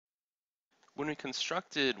When we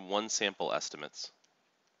constructed one sample estimates,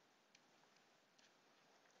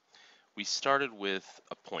 we started with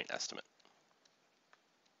a point estimate.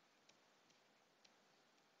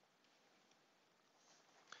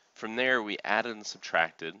 From there, we added and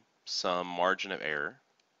subtracted some margin of error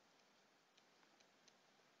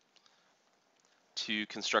to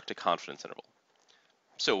construct a confidence interval.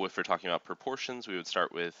 So if we're talking about proportions, we would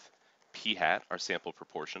start with p hat, our sample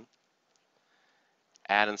proportion,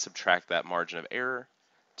 add and subtract that margin of error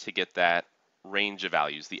to get that range of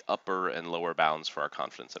values, the upper and lower bounds for our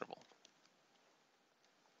confidence interval.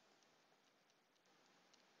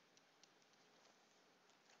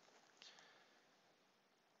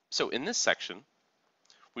 So in this section,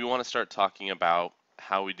 we want to start talking about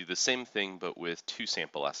how we do the same thing but with two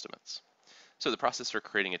sample estimates. So the process for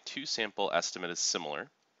creating a two sample estimate is similar.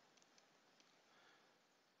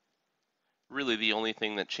 Really the only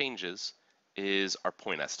thing that changes is our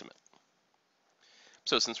point estimate.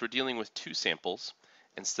 So since we're dealing with two samples,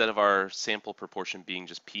 instead of our sample proportion being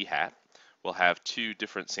just p hat, we'll have two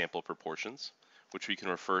different sample proportions, which we can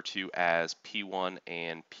refer to as p1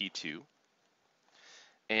 and p2.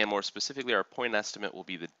 And more specifically, our point estimate will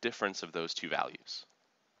be the difference of those two values.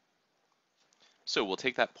 So we'll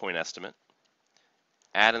take that point estimate,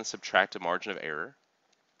 add and subtract a margin of error,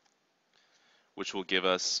 which will give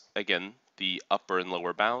us, again, the upper and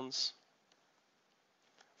lower bounds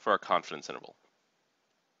for our confidence interval.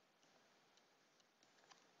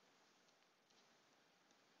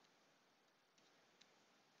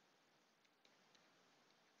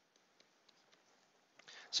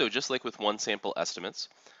 So just like with one sample estimates,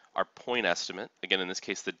 our point estimate, again in this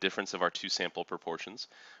case the difference of our two sample proportions,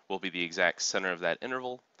 will be the exact center of that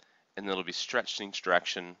interval, and then it'll be stretched in each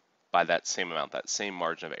direction by that same amount, that same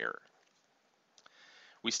margin of error.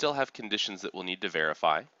 We still have conditions that we'll need to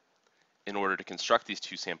verify in order to construct these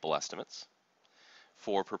two sample estimates.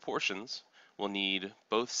 For proportions, we'll need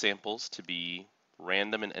both samples to be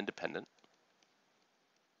random and independent.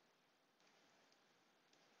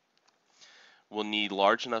 We'll need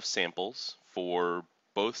large enough samples for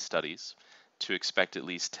both studies to expect at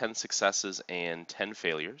least 10 successes and 10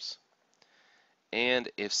 failures. And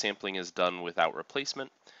if sampling is done without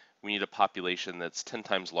replacement, we need a population that's 10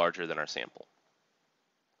 times larger than our sample.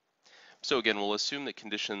 So again, we'll assume that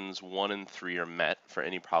conditions 1 and 3 are met for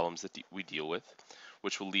any problems that we deal with,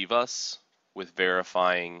 which will leave us with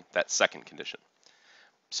verifying that second condition.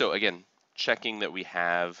 So again, checking that we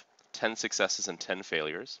have 10 successes and 10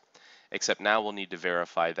 failures, except now we'll need to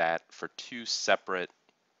verify that for two separate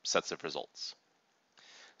sets of results.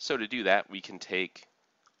 So to do that, we can take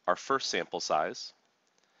our first sample size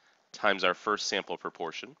times our first sample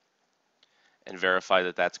proportion and verify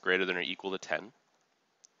that that's greater than or equal to 10.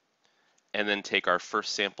 And then take our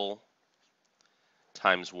first sample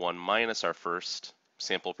times 1 minus our first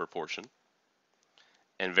sample proportion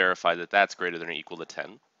and verify that that's greater than or equal to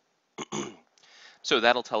 10. So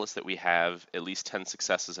that'll tell us that we have at least 10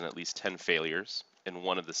 successes and at least 10 failures in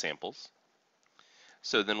one of the samples.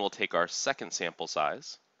 So then we'll take our second sample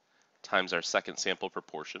size times our second sample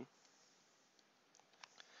proportion,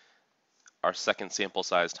 our second sample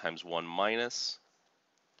size times 1 minus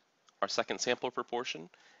our second sample proportion,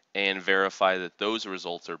 and verify that those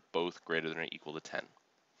results are both greater than or equal to 10.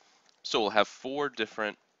 So we'll have 4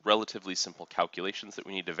 different relatively simple calculations that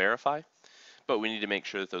we need to verify, but we need to make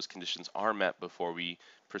sure that those conditions are met before we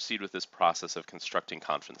proceed with this process of constructing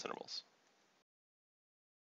confidence intervals.